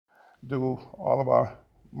do all of our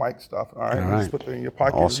mic stuff. All right. All right. Just put that in your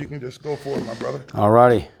pocket. Awesome. You can just go for it, my brother. All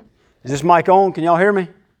righty. Is this mic on? Can y'all hear me?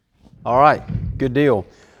 All right. Good deal.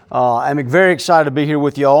 I'm very excited to be here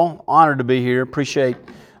with y'all. Honored to be here. Appreciate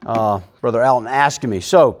Brother Alton asking me.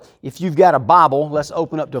 So, if you've got a Bible, let's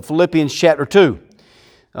open up to Philippians chapter 2.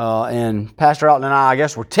 And Pastor Alton and I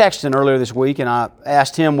guess, were texting earlier this week, and I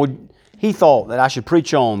asked him what he thought that I should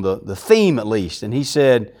preach on, the theme at least. And he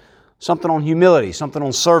said something on humility, something on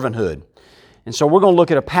servanthood. And so we're going to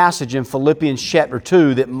look at a passage in Philippians chapter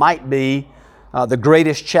 2 that might be the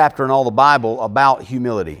greatest chapter in all the Bible about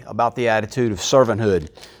humility, about the attitude of servanthood.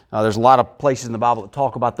 There's a lot of places in the Bible that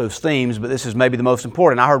talk about those themes, but this is maybe the most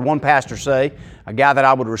important. I heard one pastor say, a guy that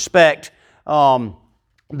I would respect,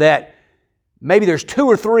 that maybe there's 2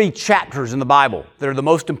 or 3 chapters in the Bible that are the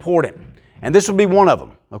most important, and this will be one of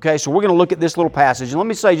them. Okay, so we're going to look at this little passage, and let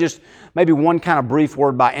me say just maybe one kind of brief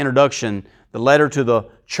word by introduction. The letter to the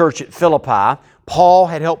church at Philippi. Paul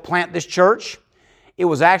had helped plant this church. It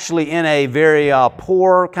was actually in a very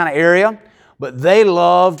poor kind of area, but they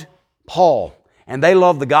loved Paul, and they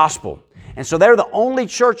loved the gospel. And so they're the only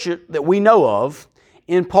church that we know of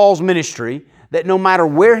in Paul's ministry that no matter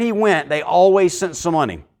where he went, they always sent some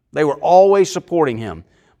money. They were always supporting him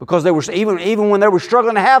because they were even when they were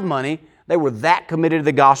struggling to have money, they were that committed to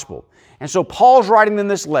the gospel. And so Paul's writing them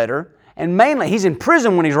this letter, and mainly he's in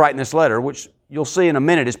prison when he's writing this letter, which you'll see in a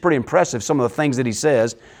minute is pretty impressive, some of the things that he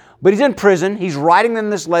says. But he's in prison. He's writing them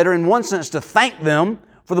this letter in one sense to thank them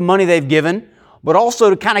for the money they've given, but also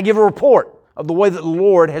to kind of give a report of the way that the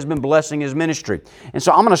Lord has been blessing his ministry. And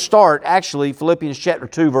so I'm going to start actually Philippians chapter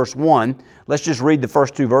 2 verse 1. Let's just read the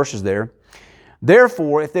first 2 verses there.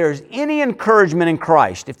 Therefore, if there is any encouragement in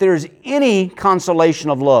Christ, if there is any consolation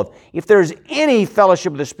of love, if there is any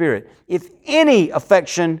fellowship of the Spirit, if any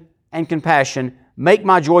affection and compassion, make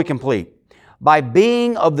my joy complete by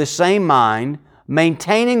being of the same mind,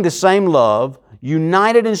 maintaining the same love,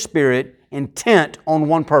 united in spirit, intent on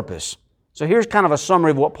one purpose. So here's kind of a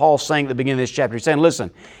summary of what Paul's saying at the beginning of this chapter. He's saying,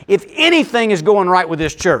 listen, if anything is going right with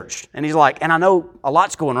this church, and he's like, and I know a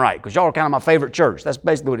lot's going right because y'all are kind of my favorite church. That's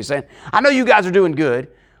basically what he's saying. I know you guys are doing good,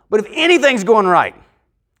 but if anything's going right,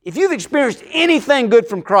 if you've experienced anything good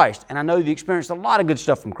from Christ, and I know you've experienced a lot of good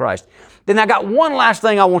stuff from Christ, then I got one last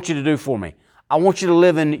thing I want you to do for me. I want you to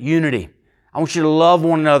live in unity. I want you to love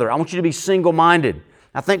one another. I want you to be single-minded.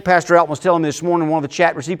 I think Pastor Alton was telling me this morning one of the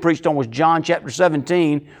chapters he preached on was John chapter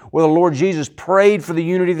 17, where the Lord Jesus prayed for the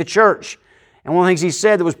unity of the church. And one of the things he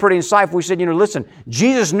said that was pretty insightful, he said, listen,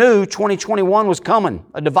 Jesus knew 2021 was coming,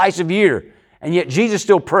 a divisive year, and yet Jesus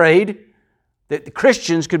still prayed that the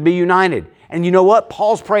Christians could be united. And you know what?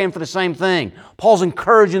 Paul's praying for the same thing. Paul's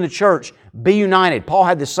encouraging the church, be united. Paul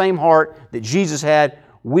had the same heart that Jesus had.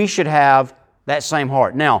 We should have that same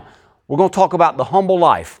heart. Now, we're going to talk about the humble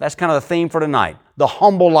life. That's kind of the theme for tonight, the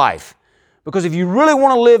humble life. Because if you really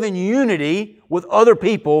want to live in unity with other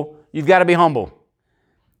people, you've got to be humble.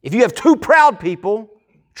 If you have 2 proud people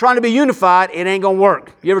trying to be unified, it ain't going to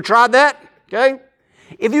work. You ever tried that? Okay?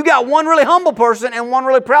 If you got one really humble person and one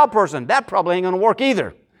really proud person, that probably ain't going to work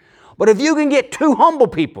either. But if you can get 2 humble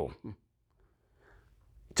people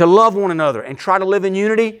to love one another and try to live in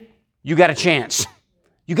unity, you got a chance.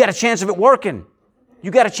 You got a chance of it working. You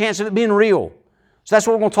got a chance of it being real. So that's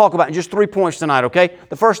what we're going to talk about in just 3 points tonight, okay?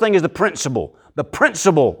 The first thing is the principle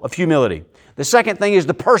of humility. The second thing is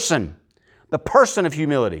the person of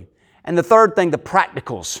humility. And the third thing, the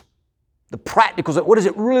practicals. The practicals, what does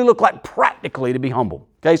it really look like practically to be humble?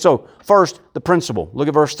 Okay, so first, the principle. Look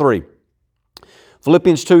at verse 3.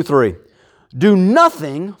 Philippians 2:3. Do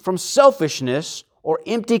nothing from selfishness or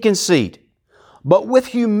empty conceit, but with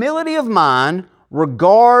humility of mind,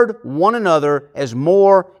 regard one another as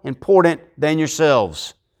more important than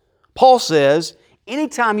yourselves. Paul says,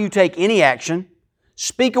 anytime you take any action,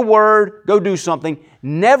 speak a word, go do something,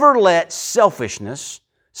 never let selfishness,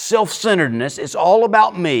 self-centeredness, it's all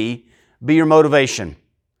about me, be your motivation.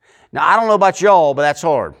 Now, I don't know about y'all, but that's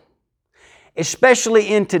hard. Especially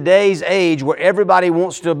in today's age where everybody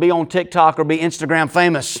wants to be on TikTok or be Instagram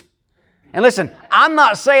famous. And listen, I'm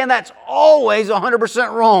not saying that's always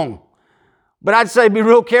 100% wrong. But I'd say be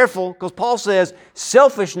real careful because Paul says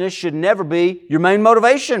selfishness should never be your main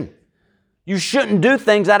motivation. You shouldn't do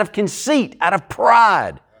things out of conceit, out of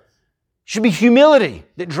pride. It should be humility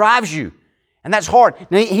that drives you. And that's hard.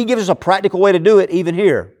 Now, he gives us a practical way to do it even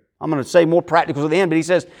here. I'm going to say more practicals at the end, but he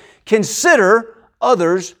says, consider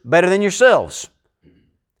others better than yourselves.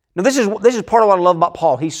 Now, this is part of what I love about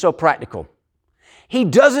Paul. He's so practical. He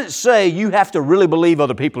doesn't say you have to really believe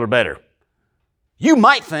other people are better. You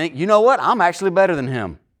might think, you know what, I'm actually better than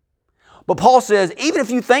him. But Paul says, even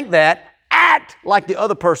if you think that, act like the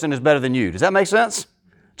other person is better than you. Does that make sense?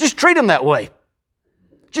 Just treat them that way.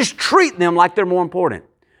 Just treat them like they're more important.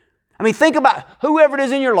 I mean, think about whoever it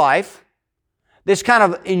is in your life that's kind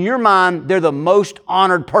of, in your mind, they're the most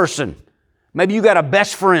honored person. Maybe you got a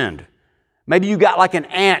best friend. Maybe you got like an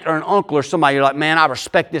aunt or an uncle or somebody. You're like, man, I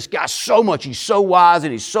respect this guy so much. He's so wise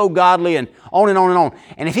and he's so godly and on and on and on.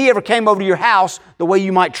 And if he ever came over to your house, the way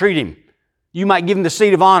you might treat him, you might give him the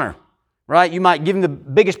seat of honor, right? You might give him the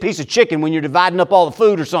biggest piece of chicken when you're dividing up all the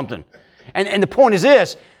food or something. And the point is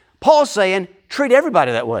this, Paul's saying, treat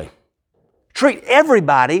everybody that way. Treat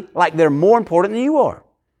everybody like they're more important than you are.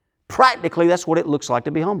 Practically, that's what it looks like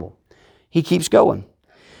to be humble. He keeps going.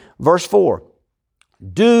 Verse 4,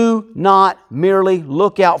 do not merely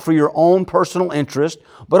look out for your own personal interest,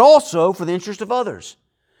 but also for the interest of others.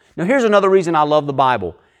 Now, here's another reason I love the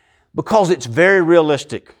Bible, because it's very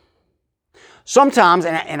realistic. Sometimes,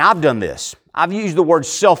 and I've done this, I've used the word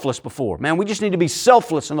selfless before. Man, we just need to be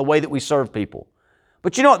selfless in the way that we serve people.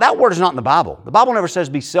 But you know what? That word is not in the Bible. The Bible never says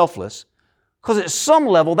be selfless, because at some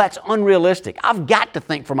level, that's unrealistic. I've got to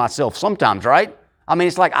think for myself sometimes, right? I mean,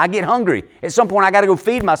 it's like I get hungry. At some point, I got to go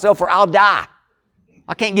feed myself or I'll die.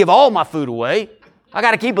 I can't give all my food away. I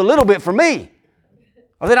got to keep a little bit for me,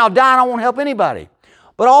 or then I'll die and I won't help anybody.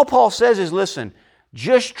 But all Paul says is, listen,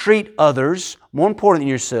 just treat others more important than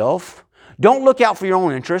yourself. Don't look out for your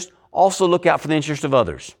own interest. Also look out for the interest of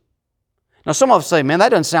others. Now, some of us say, man, that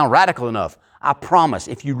doesn't sound radical enough. I promise,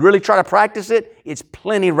 if you really try to practice it, it's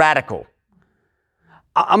plenty radical.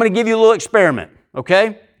 I'm going to give you a little experiment,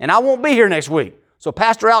 okay? And I won't be here next week, so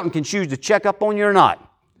Pastor Alton can choose to check up on you or not.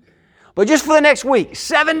 But just for the next week,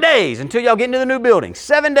 7 days, until y'all get into the new building,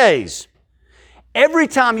 7 days, every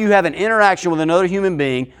time you have an interaction with another human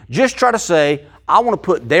being, just try to say, I want to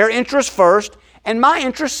put their interest first and my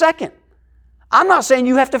interest second. I'm not saying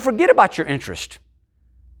you have to forget about your interest.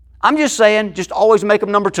 I'm just saying, just always make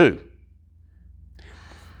them number two.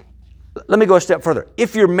 Let me go a step further.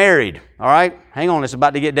 If you're married, all right, hang on, it's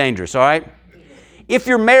about to get dangerous, all right? If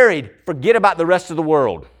you're married, forget about the rest of the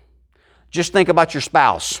world. Just think about your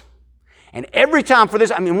spouse. And every time for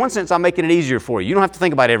this, I mean, in one sense, I'm making it easier for you. You don't have to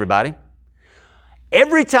think about everybody.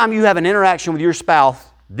 Every time you have an interaction with your spouse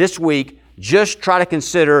this week, just try to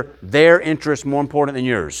consider their interests more important than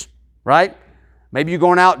yours, right? Maybe you're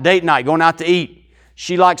going out date night, going out to eat.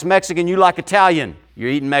 She likes Mexican, you like Italian. You're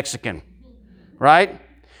eating Mexican, right?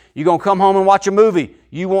 You're going to come home and watch a movie.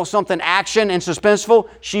 You want something action and suspenseful.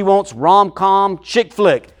 She wants rom-com chick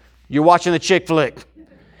flick. You're watching the chick flick.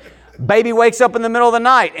 Baby wakes up in the middle of the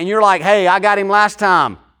night and you're like, hey, I got him last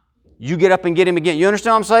time. You get up and get him again. You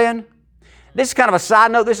understand what I'm saying? This is kind of a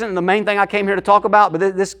side note. This isn't the main thing I came here to talk about, but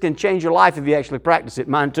this can change your life if you actually practice it.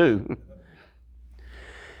 Mine too.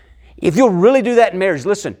 If you'll really do that in marriage,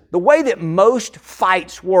 listen, the way that most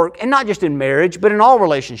fights work, and not just in marriage, but in all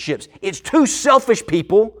relationships, it's two selfish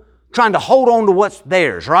people trying to hold on to what's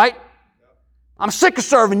theirs, right? I'm sick of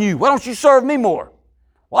serving you. Why don't you serve me more?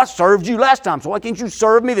 Well, I served you last time, so why can't you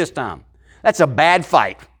serve me this time? That's a bad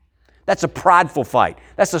fight. That's a prideful fight.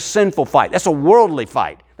 That's a sinful fight. That's a worldly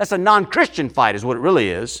fight. That's a non-Christian fight is what it really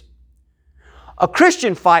is. A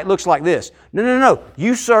Christian fight looks like this. No.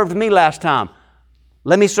 You served me last time.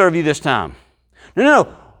 Let me serve you this time.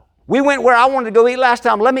 No. We went where I wanted to go eat last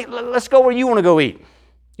time. Let's go where you want to go eat.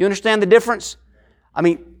 You understand the difference? I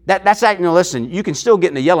mean, that's acting, listen, you can still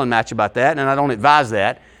get in a yelling match about that, and I don't advise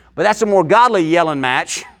that, but that's a more godly yelling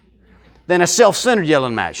match than a self-centered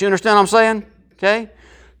yelling match. You understand what I'm saying? Okay?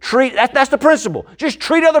 That's the principle. Just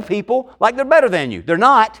treat other people like they're better than you. They're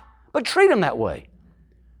not, but treat them that way.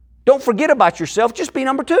 Don't forget about yourself. Just be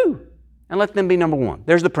number two and let them be number one.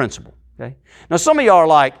 There's the principle. Okay? Now, some of y'all are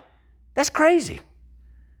like, that's crazy.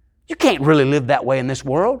 You can't really live that way in this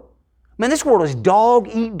world. Man, this world is dog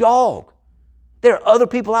eat dog. There are other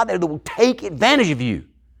people out there that will take advantage of you.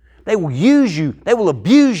 They will use you. They will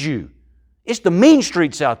abuse you. It's the mean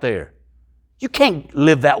streets out there. You can't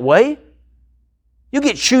live that way. You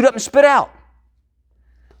get chewed up and spit out.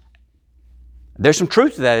 There's some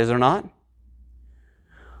truth to that, is there not?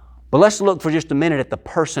 But let's look for just a minute at the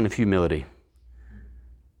person of humility.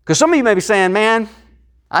 Because some of you may be saying, man,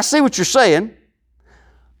 I see what you're saying,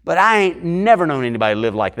 but I ain't never known anybody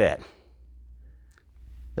live like that.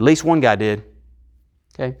 At least one guy did.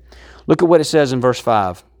 Okay? Look at what it says in verse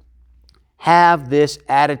 5. Have this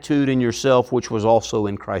attitude in yourself which was also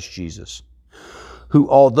in Christ Jesus, who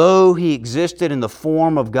although He existed in the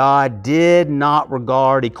form of God, did not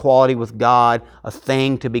regard equality with God a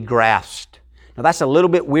thing to be grasped. Now that's a little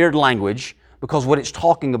bit weird language because what it's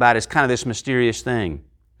talking about is kind of this mysterious thing.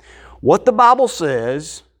 What the Bible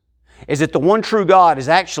says is that the one true God is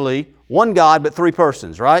actually One God, but three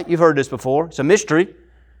persons, right? You've heard this before. It's a mystery.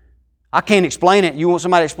 I can't explain it. You want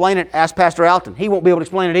somebody to explain it? Ask Pastor Alton. He won't be able to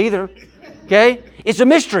explain it either. Okay? It's a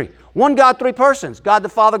mystery. One God, three persons. God the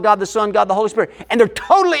Father, God the Son, God the Holy Spirit. And they're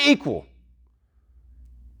totally equal.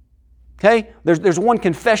 Okay? There's one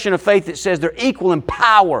confession of faith that says they're equal in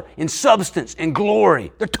power, in substance, in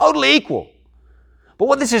glory. They're totally equal. But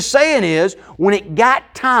what this is saying is, when it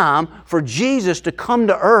got time for Jesus to come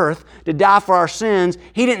to earth to die for our sins,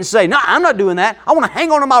 He didn't say, no, I'm not doing that. I want to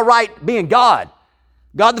hang on to my right being God.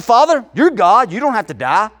 God the Father, you're God. You don't have to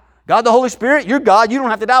die. God the Holy Spirit, you're God. You don't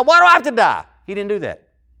have to die. Why do I have to die? He didn't do that.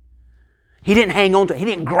 He didn't hang on to it. He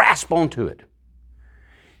didn't grasp onto it.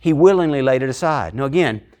 He willingly laid it aside. Now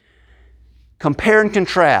again, compare and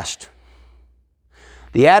contrast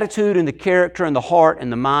the attitude and the character and the heart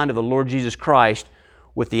and the mind of the Lord Jesus Christ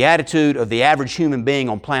with the attitude of the average human being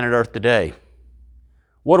on planet Earth today.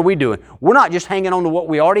 What are we doing? We're not just hanging on to what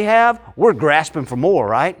we already have. We're grasping for more,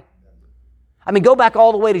 right? I mean, go back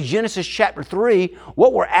all the way to Genesis chapter 3.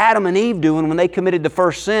 What were Adam and Eve doing when they committed the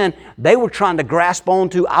first sin? They were trying to grasp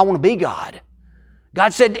onto, I want to be God.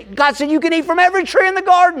 God said, you can eat from every tree in the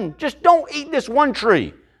garden. Just don't eat this one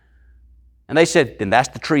tree. And they said, then that's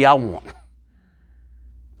the tree I want.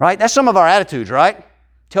 Right? That's some of our attitudes, right?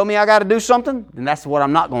 Tell me I got to do something, then that's what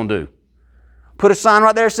I'm not going to do. Put a sign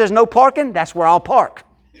right there that says no parking, that's where I'll park.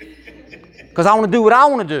 Because I want to do what I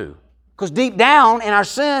want to do. Because deep down in our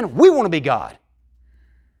sin, we want to be God.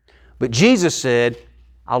 But Jesus said,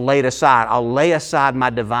 I'll lay it aside. I'll lay aside my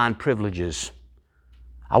divine privileges.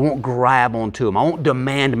 I won't grab onto them. I won't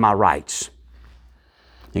demand my rights.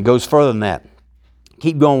 It goes further than that.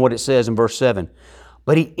 Keep going what it says in verse 7.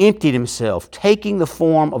 But He emptied Himself, taking the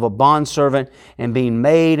form of a bondservant and being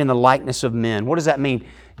made in the likeness of men. What does that mean?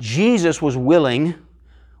 Jesus was willing,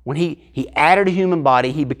 when He added a human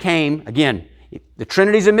body, He became, again, the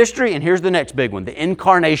Trinity's a mystery, and here's the next big one, the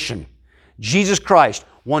incarnation. Jesus Christ,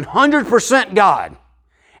 100% God,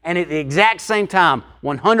 and at the exact same time,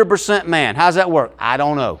 100% man. How does that work? I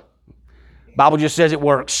don't know. The Bible just says it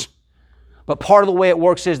works. But part of the way it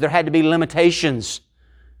works is there had to be limitations.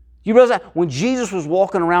 You realize that when Jesus was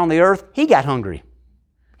walking around the earth, He got hungry.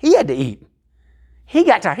 He had to eat. He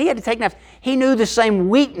got tired. He had to take naps. He knew the same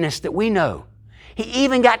weakness that we know. He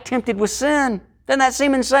even got tempted with sin. Doesn't that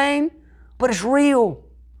seem insane? But it's real.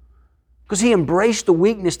 Because He embraced the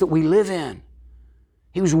weakness that we live in.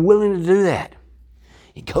 He was willing to do that.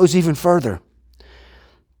 It goes even further.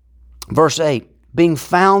 Verse 8. Being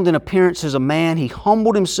found in appearance as a man, He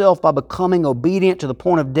humbled Himself by becoming obedient to the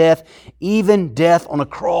point of death, even death on a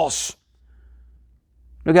cross.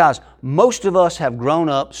 Now guys, most of us have grown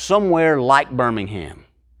up somewhere like Birmingham,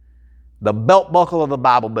 the belt buckle of the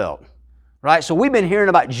Bible Belt, right? So we've been hearing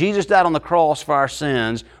about Jesus died on the cross for our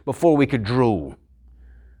sins before we could drool,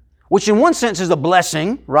 which in one sense is a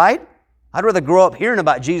blessing, right? I'd rather grow up hearing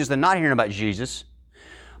about Jesus than not hearing about Jesus.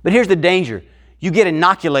 But here's the danger. You get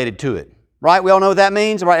inoculated to it. Right? We all know what that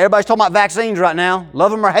means, right? Everybody's talking about vaccines right now. Love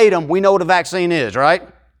them or hate them, we know what a vaccine is, right?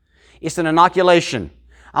 It's an inoculation.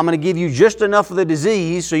 I'm going to give you just enough of the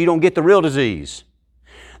disease so you don't get the real disease.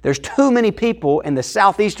 There's too many people in the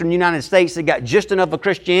southeastern United States that got just enough of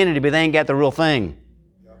Christianity, but they ain't got the real thing.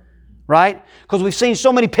 Right? Because we've seen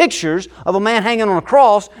so many pictures of a man hanging on a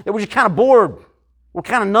cross that we're just kind of bored. We're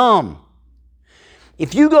kind of numb.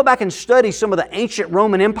 If you go back and study some of the ancient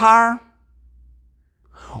Roman Empire,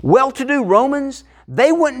 well-to-do Romans,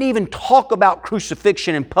 they wouldn't even talk about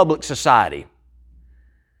crucifixion in public society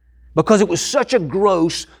because it was such a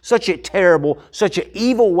gross, such a terrible, such an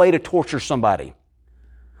evil way to torture somebody.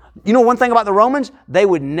 You know one thing about the Romans? They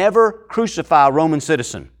would never crucify a Roman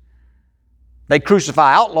citizen. They'd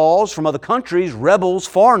crucify outlaws from other countries, rebels,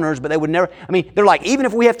 foreigners, but they would never, they're like, even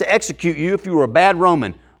if we have to execute you, if you were a bad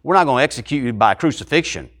Roman, we're not going to execute you by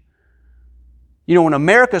crucifixion. You know, when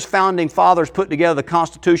America's founding fathers put together the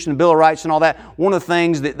Constitution, the Bill of Rights and all that, one of the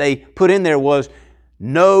things that they put in there was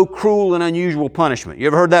no cruel and unusual punishment. You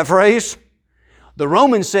ever heard that phrase? The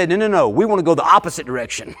Romans said, no, we want to go the opposite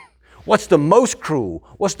direction. What's the most cruel?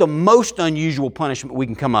 What's the most unusual punishment we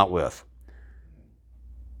can come out with?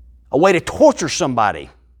 A way to torture somebody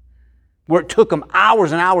where it took them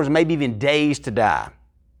hours and hours, maybe even days to die.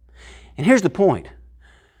 And here's the point.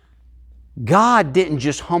 God didn't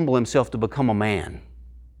just humble Himself to become a man.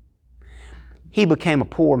 He became a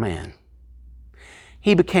poor man.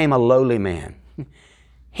 He became a lowly man.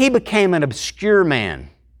 He became an obscure man.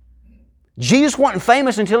 Jesus wasn't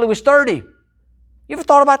famous until He was 30. You ever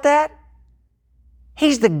thought about that?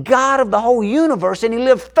 He's the God of the whole universe, and He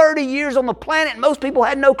lived 30 years on the planet, and most people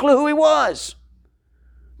had no clue who He was.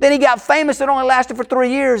 Then He got famous. It only lasted for 3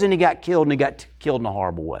 years, and He got killed, and He got killed in a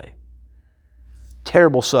horrible way.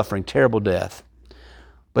 Terrible suffering, terrible death.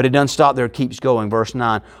 But it doesn't stop there, it keeps going. Verse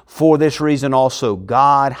 9, for this reason also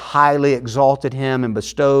God highly exalted Him and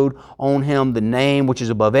bestowed on Him the name which is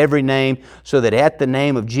above every name, so that at the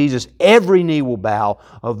name of Jesus every knee will bow,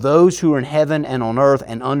 of those who are in heaven and on earth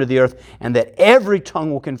and under the earth, and that every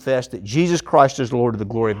tongue will confess that Jesus Christ is Lord, to the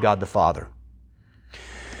glory of God the Father.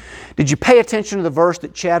 Did you pay attention to the verse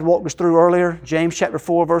that Chad walked us through earlier? James chapter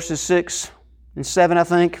 4, verses 6 and 7, I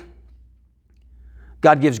think.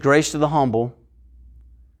 God gives grace to the humble,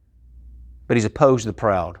 but He's opposed to the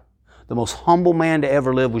proud. The most humble man to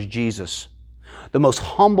ever live was Jesus. The most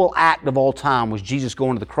humble act of all time was Jesus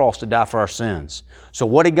going to the cross to die for our sins. So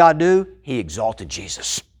what did God do? He exalted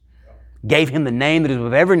Jesus. Gave Him the name that is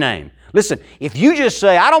above every name. Listen, if you just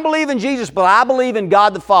say, I don't believe in Jesus, but I believe in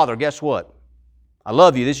God the Father, guess what? I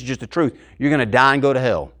love you, this is just the truth. You're going to die and go to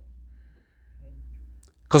hell.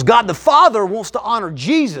 Because God the Father wants to honor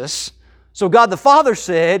Jesus, so God the Father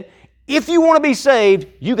said, if you want to be saved,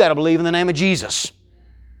 you got to believe in the name of Jesus.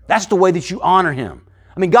 That's the way that you honor Him.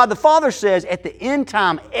 I mean, God the Father says at the end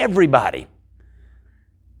time, everybody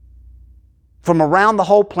from around the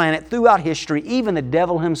whole planet, throughout history, even the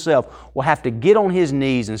devil himself will have to get on his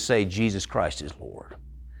knees and say, Jesus Christ is Lord.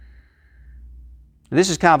 This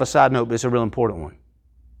is kind of a side note, but it's a real important one.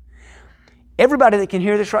 Everybody that can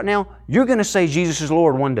hear this right now, you're going to say Jesus is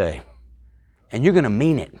Lord one day. And you're going to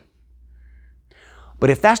mean it. But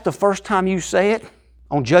if that's the first time you say it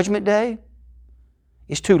on Judgment Day,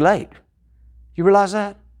 it's too late. You realize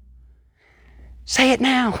that? Say it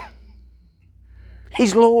now.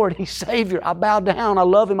 He's Lord. He's Savior. I bow down. I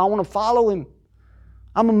love Him. I want to follow Him.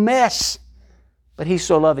 I'm a mess. But He's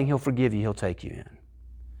so loving, He'll forgive you. He'll take you in.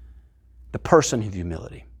 The person of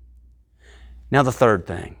humility. Now the third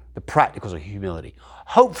thing, the practicals of humility.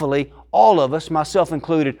 Hopefully, all of us, myself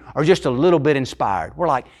included, are just a little bit inspired. We're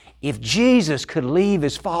like, if Jesus could leave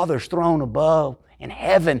His Father's throne above in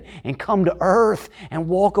heaven and come to earth and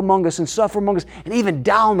walk among us and suffer among us and even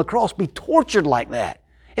die on the cross, be tortured like that.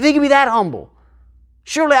 If He could be that humble,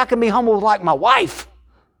 surely I can be humble with like my wife,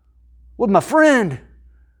 with my friend,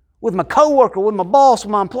 with my coworker, with my boss,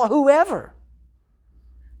 with my employer, whoever.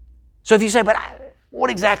 So if you say, but what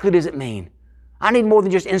exactly does it mean? I need more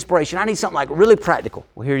than just inspiration. I need something like really practical.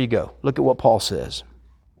 Well, here you go. Look at what Paul says.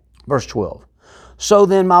 Verse 12. So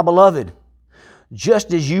then, my beloved,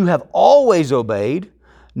 just as you have always obeyed,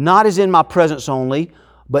 not as in my presence only,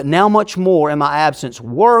 but now much more in my absence,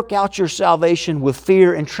 work out your salvation with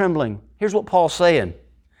fear and trembling. Here's what Paul's saying.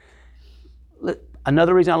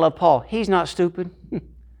 Another reason I love Paul, he's not stupid.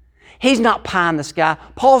 He's not pie in the sky.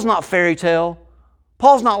 Paul's not fairy tale.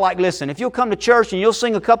 Paul's not like, listen, if you'll come to church and you'll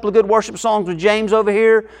sing a couple of good worship songs with James over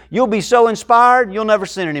here, you'll be so inspired, you'll never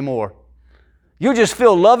sin anymore. You'll just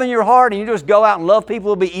feel love in your heart and you just go out and love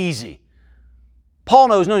people. It'll be easy. Paul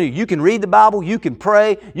knows, no, you can read the Bible, you can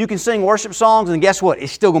pray, you can sing worship songs, and guess what?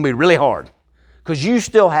 It's still going to be really hard because you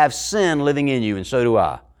still have sin living in you, and so do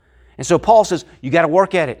I. And so Paul says, you got to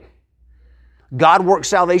work at it. God works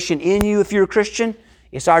salvation in you if you're a Christian.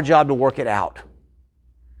 It's our job to work it out.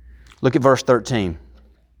 Look at verse 13.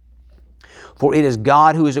 For it is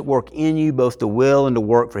God who is at work in you, both to will and to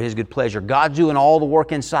work for His good pleasure. God's doing all the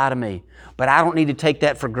work inside of me, but I don't need to take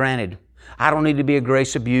that for granted. I don't need to be a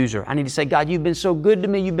grace abuser. I need to say, God, You've been so good to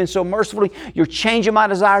me. You've been so merciful. You're changing my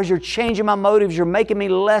desires. You're changing my motives. You're making me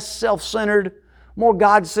less self-centered, more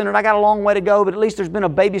God-centered. I got a long way to go, but at least there's been a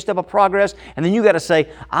baby step of progress. And then you got to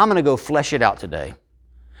say, I'm going to go flesh it out today.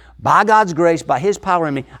 By God's grace, by His power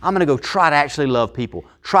in me, I'm going to go try to actually love people,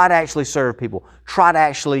 try to actually serve people, try to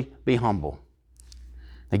actually be humble.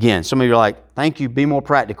 Again, some of you are like, thank you, be more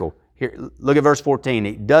practical. Here, look at verse 14.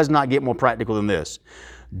 It does not get more practical than this.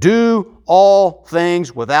 Do all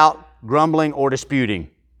things without grumbling or disputing.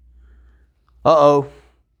 Uh-oh.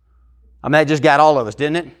 I mean, that just got all of us,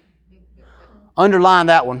 didn't it? Underline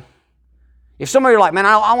that one. If some of you are like, man,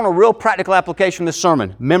 I want a real practical application of this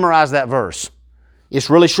sermon, memorize that verse. It's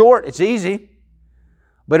really short, it's easy,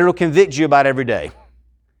 but it'll convict you about every day.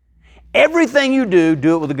 Everything you do,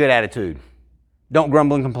 do it with a good attitude. Don't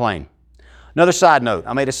grumble and complain. Another side note.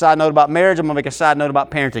 I made a side note about marriage. I'm going to make a side note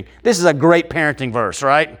about parenting. This is a great parenting verse,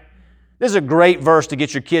 right? This is a great verse to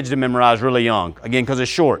get your kids to memorize really young. Again, because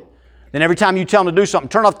it's short. Then every time you tell them to do something,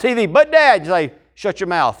 turn off the TV. But Dad, you say, shut your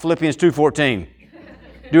mouth. Philippians 2:14.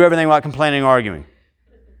 Do everything without complaining or arguing.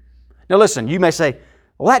 Now listen, you may say,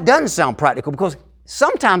 well, that doesn't sound practical because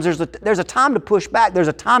sometimes there's a time to push back. There's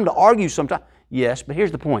a time to argue sometimes. Yes, but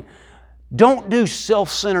here's the point. Don't do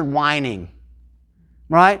self-centered whining.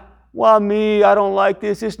 Right? Why me? I don't like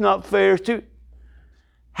this. It's not fair. It's too...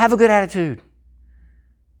 Have a good attitude.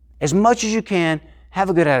 As much as you can, have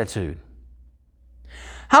a good attitude.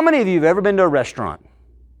 How many of you have ever been to a restaurant?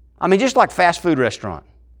 I mean, just like fast food restaurant.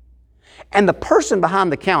 And the person behind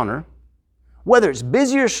the counter, whether it's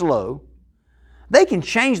busy or slow, they can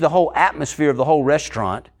change the whole atmosphere of the whole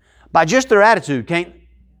restaurant by just their attitude, can't?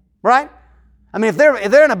 Right? I mean, if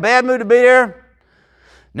they're in a bad mood to be there,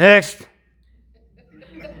 next.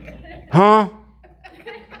 Huh?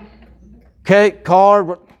 Okay,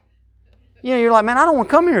 card. You know, you're like, man, I don't want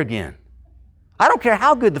to come here again. I don't care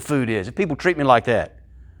how good the food is if people treat me like that.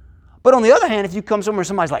 But on the other hand, if you come somewhere,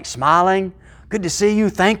 somebody's like smiling, good to see you,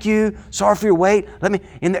 thank you, sorry for your wait, let me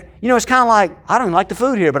in there. You know, it's kind of like, I don't even like the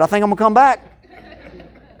food here, but I think I'm going to come back.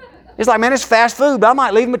 It's like, man, it's fast food, but I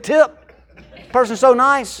might leave them a tip. Person's so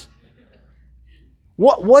nice.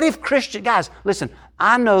 What if Christian, guys, listen,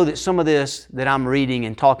 I know that some of this that I'm reading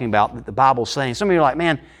and talking about that the Bible's saying, some of you are like,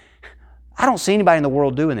 man, I don't see anybody in the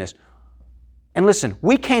world doing this. And listen,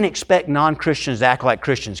 we can't expect non-Christians to act like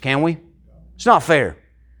Christians, can we? It's not fair.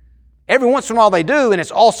 Every once in a while they do, and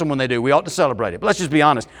it's awesome when they do. We ought to celebrate it. But let's just be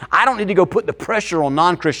honest. I don't need to go put the pressure on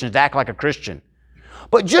non-Christians to act like a Christian.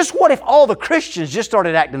 But just what if all the Christians just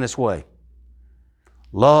started acting this way?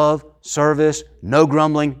 Love, service, no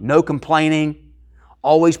grumbling, no complaining,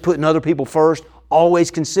 always putting other people first,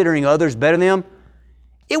 always considering others better than them.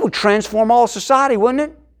 It would transform all society, wouldn't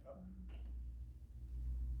it?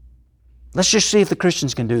 Let's just see if the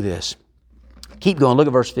Christians can do this. Keep going. Look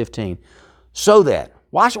at verse 15. So that,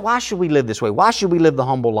 why should we live this way? Why should we live the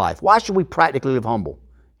humble life? Why should we practically live humble?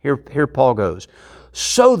 Here Paul goes.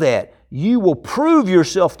 So that you will prove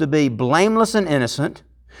yourself to be blameless and innocent,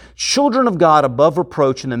 children of God above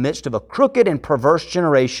reproach in the midst of a crooked and perverse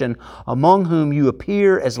generation, among whom you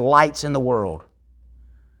appear as lights in the world.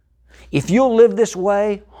 If you'll live this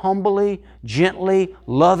way, humbly, gently,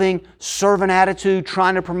 loving, servant attitude,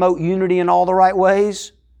 trying to promote unity in all the right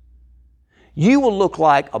ways, you will look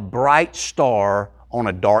like a bright star on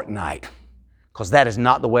a dark night, because that is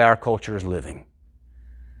not the way our culture is living.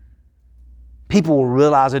 People will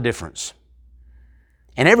realize a difference.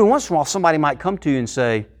 And every once in a while, somebody might come to you and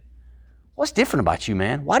say, what's different about you,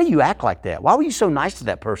 man? Why do you act like that? Why were you so nice to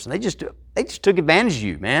that person? They just took advantage of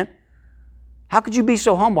you, man. How could you be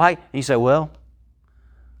so humble? And you say, well,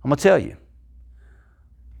 I'm going to tell you.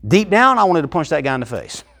 Deep down, I wanted to punch that guy in the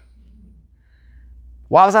face.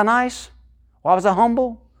 Why was I nice? Why was I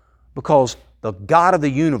humble? Because the God of the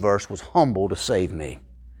universe was humble to save me.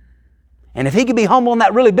 And if He could be humble in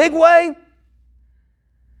that really big way,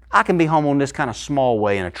 I can be humble in this kind of small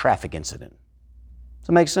way in a traffic incident. Does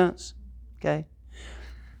that make sense? Okay.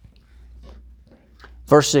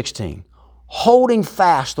 Verse 16. Holding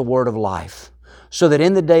fast the word of life, so that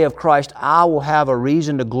in the day of Christ I will have a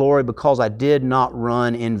reason to glory, because I did not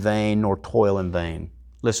run in vain nor toil in vain.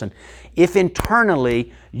 Listen, if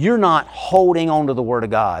internally you're not holding on to the Word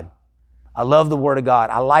of God, I love the Word of God,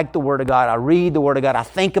 I like the Word of God, I read the Word of God, I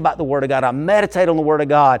think about the Word of God, I meditate on the Word of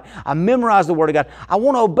God, I memorize the Word of God, I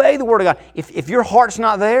want to obey the Word of God. If your heart's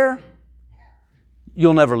not there,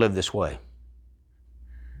 you'll never live this way.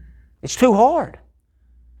 It's too hard.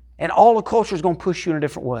 And all the culture is going to push you in a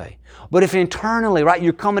different way. But if internally, right,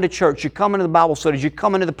 you're coming to church, you're coming to the Bible studies, you're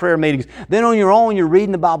coming to the prayer meetings, then on your own you're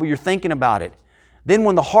reading the Bible, you're thinking about it. Then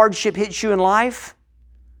when the hardship hits you in life,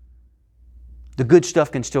 the good stuff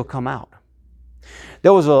can still come out.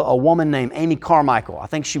 There was a woman named Amy Carmichael. I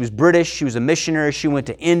think she was British. She was a missionary. She went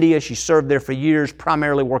to India. She served there for years,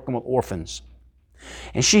 primarily working with orphans.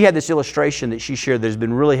 And she had this illustration that she shared that has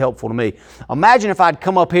been really helpful to me. Imagine if I'd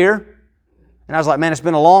come up here and I was like, man, it's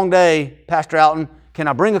been a long day, Pastor Alton. Can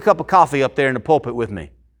I bring a cup of coffee up there in the pulpit with me?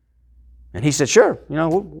 And he said, sure. You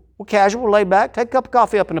know, we're casual, we're laid back. Take a cup of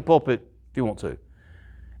coffee up in the pulpit if you want to.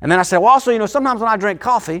 And then I said, well, also, you know, sometimes when I drink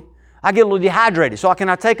coffee, I get a little dehydrated. So can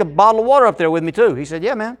I take a bottle of water up there with me too? He said,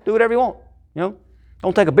 yeah, man, do whatever you want. You know,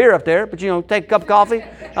 don't take a beer up there, but, you know, take a cup of coffee,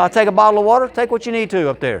 take a bottle of water, take what you need to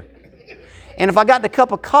up there. And if I got the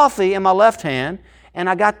cup of coffee in my left hand and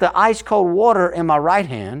I got the ice cold water in my right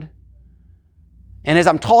hand, and as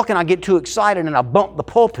I'm talking, I get too excited and I bump the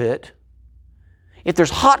pulpit. If there's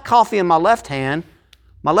hot coffee in my left hand's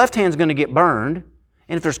going to get burned.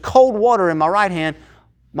 And if there's cold water in my right hand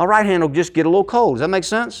will just get a little cold. Does that make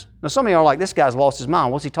sense? Now, some of you are like, this guy's lost his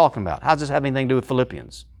mind. What's he talking about? How does this have anything to do with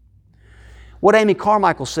Philippians? What Amy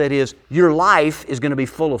Carmichael said is, your life is going to be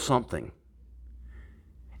full of something.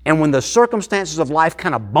 And when the circumstances of life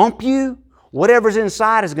kind of bump you, whatever's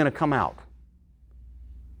inside is going to come out.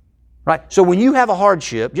 Right? So when you have a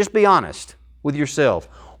hardship, just be honest with yourself.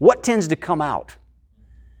 What tends to come out?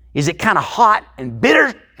 Is it kind of hot and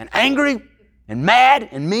bitter and angry and mad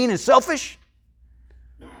and mean and selfish?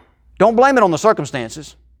 Don't blame it on the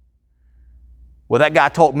circumstances. Well, that guy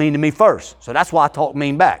talked mean to me first, so that's why I talked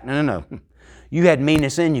mean back. No. You had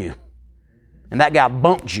meanness in you. And that guy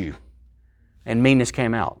bumped you, and meanness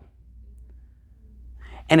came out.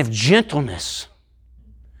 And if gentleness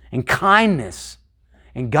and kindness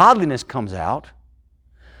and godliness comes out,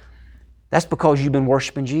 that's because you've been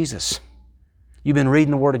worshiping Jesus. You've been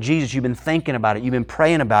reading the Word of Jesus. You've been thinking about it. You've been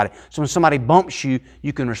praying about it. So when somebody bumps you,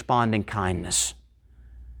 you can respond in kindness.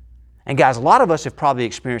 And guys, a lot of us have probably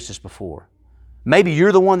experienced this before. Maybe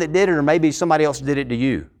you're the one that did it, or maybe somebody else did it to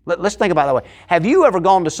you. Let's think about it that way. Have you ever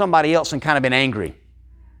gone to somebody else and kind of been angry?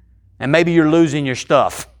 And maybe you're losing your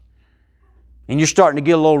stuff. And you're starting to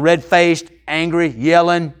get a little red-faced, angry,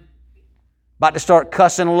 yelling, about to start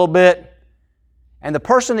cussing a little bit. And the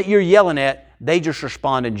person that you're yelling at, they just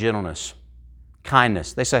respond in gentleness,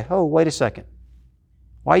 kindness. They say, oh, wait a second.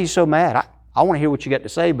 Why are you so mad? I want to hear what you got to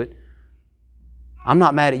say, but I'm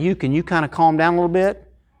not mad at you. Can you kind of calm down a little bit?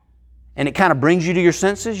 And it kind of brings you to your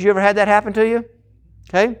senses. You ever had that happen to you?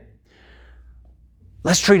 Okay?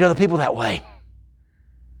 Let's treat other people that way.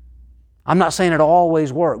 I'm not saying it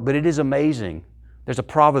always works, but it is amazing. There's a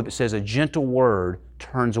proverb that says, a gentle word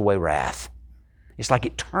turns away wrath. It's like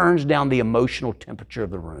it turns down the emotional temperature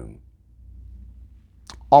of the room.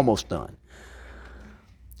 Almost done.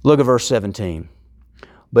 Look at verse 17.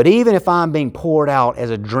 But even if I'm being poured out as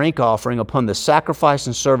a drink offering upon the sacrifice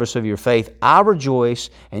and service of your faith, I rejoice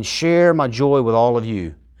and share my joy with all of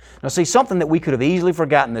you. Now see, something that we could have easily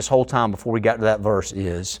forgotten this whole time before we got to that verse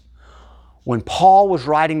is, when Paul was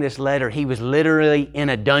writing this letter, he was literally in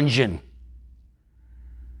a dungeon.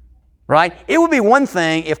 Right? It would be one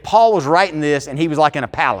thing if Paul was writing this and he was like in a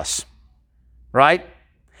palace. Right?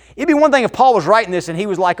 It'd be one thing if Paul was writing this and he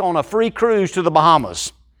was like on a free cruise to the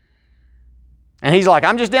Bahamas. And he's like,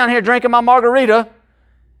 I'm just down here drinking my margarita,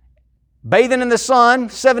 bathing in the sun,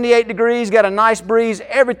 78 degrees, got a nice breeze,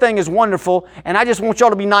 everything is wonderful, and I just want y'all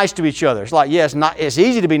to be nice to each other. It's like, yes, it's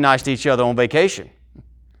easy to be nice to each other on vacation.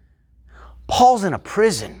 Paul's in a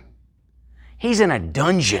prison. He's in a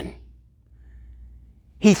dungeon.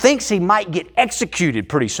 He thinks he might get executed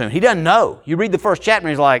pretty soon. He doesn't know. You read the first chapter and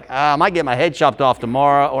he's like, I might get my head chopped off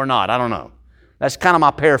tomorrow or not. I don't know. That's kind of my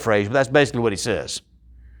paraphrase, but that's basically what he says.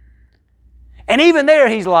 And even there,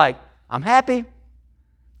 he's like, I'm happy.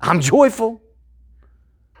 I'm joyful.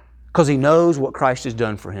 Because he knows what Christ has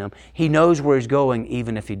done for him. He knows where he's going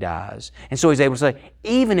even if he dies. And so he's able to say,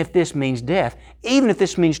 even if this means death, even if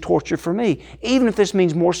this means torture for me, even if this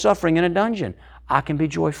means more suffering in a dungeon, I can be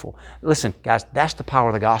joyful. Listen, guys, that's the power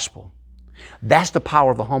of the gospel. That's the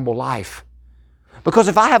power of the humble life. Because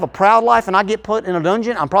if I have a proud life and I get put in a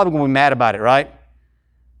dungeon, I'm probably going to be mad about it, right?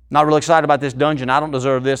 Not really excited about this dungeon. I don't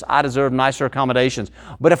deserve this. I deserve nicer accommodations.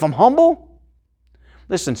 But if I'm humble,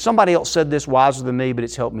 listen, somebody else said this wiser than me, but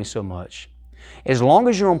it's helped me so much. As long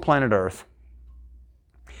as you're on planet Earth,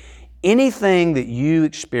 anything that you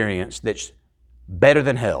experience that's better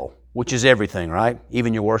than hell, which is everything, right?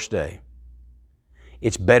 Even your worst day,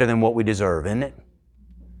 it's better than what we deserve, isn't it?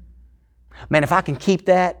 Man, if I can keep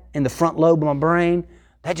that in the front lobe of my brain,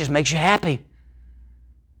 that just makes you happy.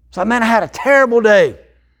 It's like, man, I had a terrible day.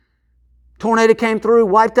 Tornado came through,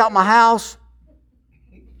 wiped out my house.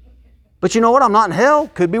 But you know what? I'm not in hell.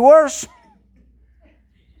 Could be worse.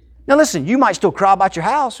 Now listen, you might still cry about your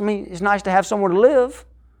house. I mean, it's nice to have somewhere to live.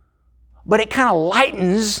 But it kind of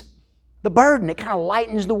lightens the burden. It kind of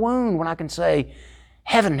lightens the wound when I can say,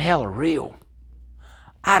 heaven and hell are real.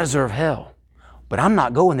 I deserve hell. But I'm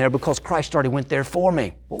not going there because Christ already went there for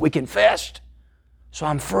me, what we confessed. So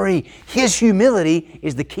I'm free. His humility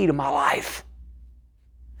is the key to my life.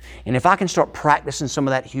 And if I can start practicing some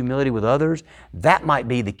of that humility with others, that might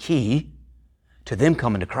be the key to them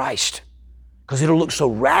coming to Christ. Because it'll look so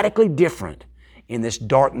radically different in this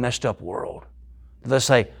dark, messed up world. They'll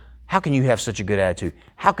say, how can you have such a good attitude?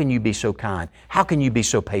 How can you be so kind? How can you be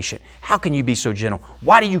so patient? How can you be so gentle?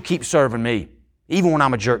 Why do you keep serving me, even when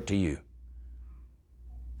I'm a jerk to you?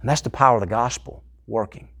 And that's the power of the gospel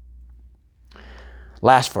working.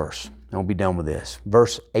 Last verse, and we'll be done with this.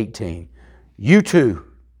 Verse 18. You too,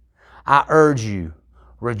 I urge you,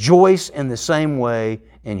 rejoice in the same way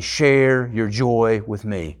and share your joy with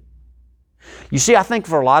me. You see, I think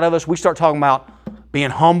for a lot of us, we start talking about being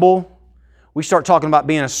humble. We start talking about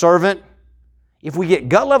being a servant. If we get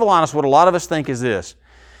gut level honest, what a lot of us think is this.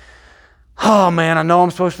 Oh man, I know I'm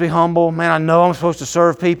supposed to be humble. Man, I know I'm supposed to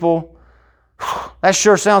serve people. That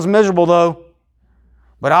sure sounds miserable though.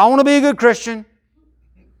 But I want to be a good Christian.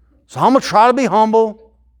 So I'm going to try to be humble.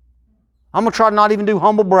 I'm going to try to not even do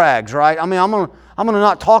humble brags, right? I mean, I'm going to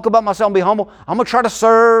not talk about myself and be humble. I'm going to try to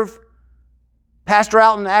serve. Pastor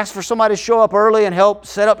out and ask for somebody to show up early and help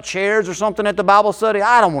set up chairs or something at the Bible study.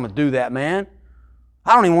 I don't want to do that, man.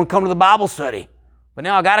 I don't even want to come to the Bible study. But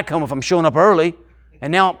now I got to come if I'm showing up early.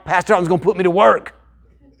 And now Pastor Alton's going to put me to work.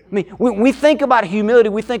 I mean, when we think about humility,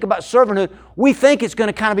 we think about servanthood, we think it's going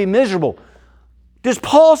to kind of be miserable. Does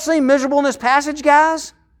Paul seem miserable in this passage,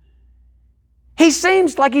 guys? He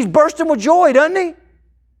seems like he's bursting with joy, doesn't he?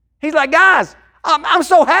 He's like, guys, I'm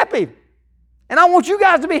so happy. And I want you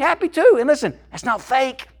guys to be happy too. And listen, that's not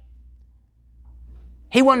fake.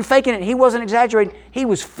 He wasn't faking it. He wasn't exaggerating. He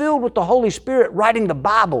was filled with the Holy Spirit writing the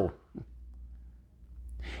Bible.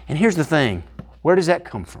 And here's the thing. Where does that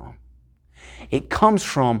come from? It comes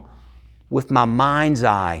from, with my mind's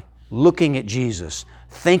eye, looking at Jesus,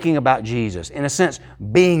 thinking about Jesus, in a sense,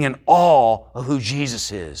 being in awe of who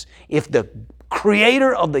Jesus is. If the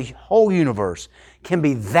Creator of the whole universe can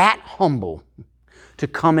be that humble to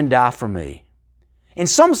come and die for me, in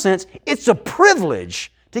some sense, it's a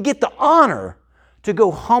privilege to get the honor to go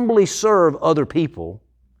humbly serve other people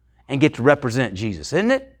and get to represent Jesus,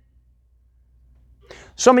 isn't it?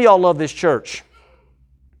 Some of y'all love this church.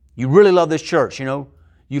 You really love this church, you know.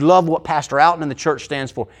 You love what Pastor Alton and the church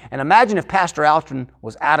stands for. And imagine if Pastor Alton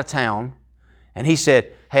was out of town and he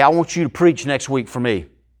said, hey, I want you to preach next week for me.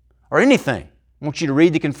 Or anything. I want you to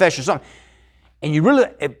read the confession or something. And you really,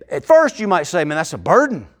 at first you might say, man, that's a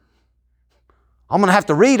burden. I'm going to have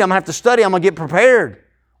to read, I'm going to have to study, I'm going to get prepared.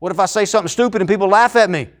 What if I say something stupid and people laugh at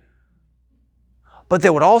me? But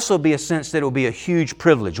there would also be a sense that it would be a huge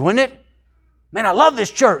privilege, wouldn't it? Man, I love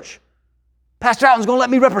this church. Pastor Alton's going to let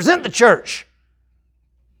me represent the church.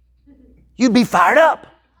 You'd be fired up.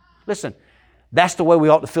 Listen, that's the way we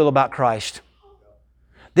ought to feel about Christ.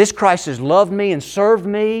 This Christ has loved me and served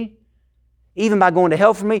me, even by going to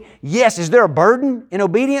hell for me. Yes, is there a burden in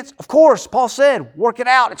obedience? Of course, Paul said, work it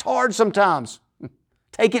out. It's hard sometimes.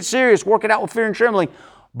 Take it serious. Work it out with fear and trembling.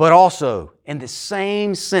 But also, in the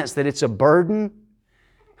same sense that it's a burden,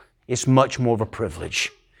 it's much more of a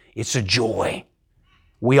privilege. It's a joy.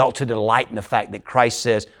 We ought to delight in the fact that Christ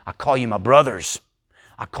says, I call you my brothers.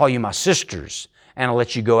 I call you my sisters. And I'll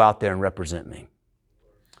let you go out there and represent me.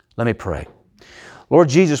 Let me pray. Lord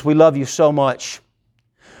Jesus, we love you so much.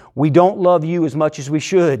 We don't love you as much as we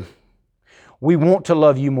should. We want to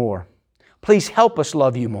love you more. Please help us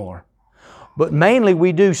love you more. But mainly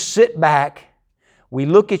we do sit back, we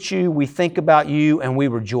look at you, we think about you, and we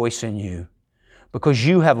rejoice in you because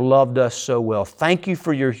you have loved us so well. Thank you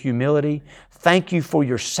for your humility. Thank you for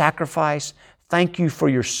your sacrifice. Thank you for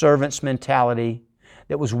your servant's mentality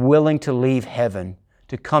that was willing to leave heaven,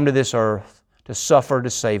 to come to this earth, to suffer, to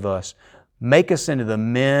save us. Make us into the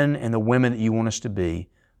men and the women that you want us to be.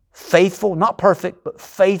 Faithful, not perfect, but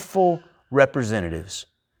faithful representatives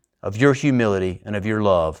of your humility and of your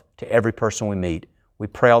love to every person we meet. We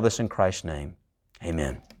pray all this in Christ's name.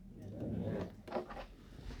 Amen.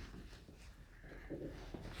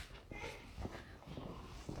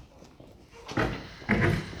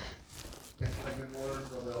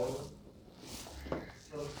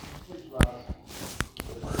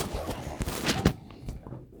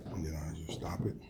 And then I just stop it.